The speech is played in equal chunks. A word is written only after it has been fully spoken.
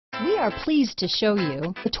We are pleased to show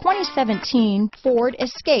you the 2017 Ford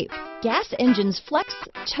Escape. Gas engines flex,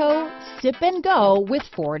 tow, sip and go with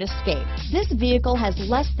Ford Escape. This vehicle has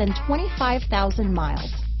less than 25,000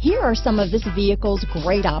 miles. Here are some of this vehicle's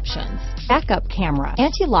great options: backup camera,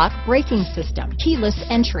 anti-lock braking system, keyless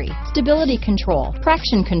entry, stability control,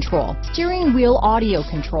 traction control, steering wheel audio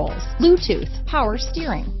controls, Bluetooth, power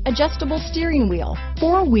steering, adjustable steering wheel,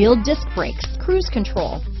 four-wheel disc brakes, cruise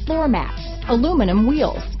control, floor mats, aluminum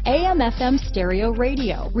wheels, AM/FM stereo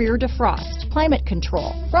radio, rear defrost, climate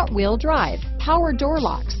control, front wheel drive, power door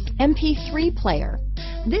locks, MP3 player.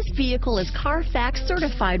 This vehicle is Carfax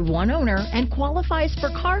certified one owner and qualifies for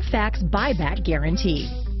Carfax buyback guarantee.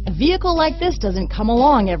 A vehicle like this doesn't come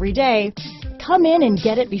along every day. Come in and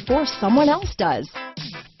get it before someone else does.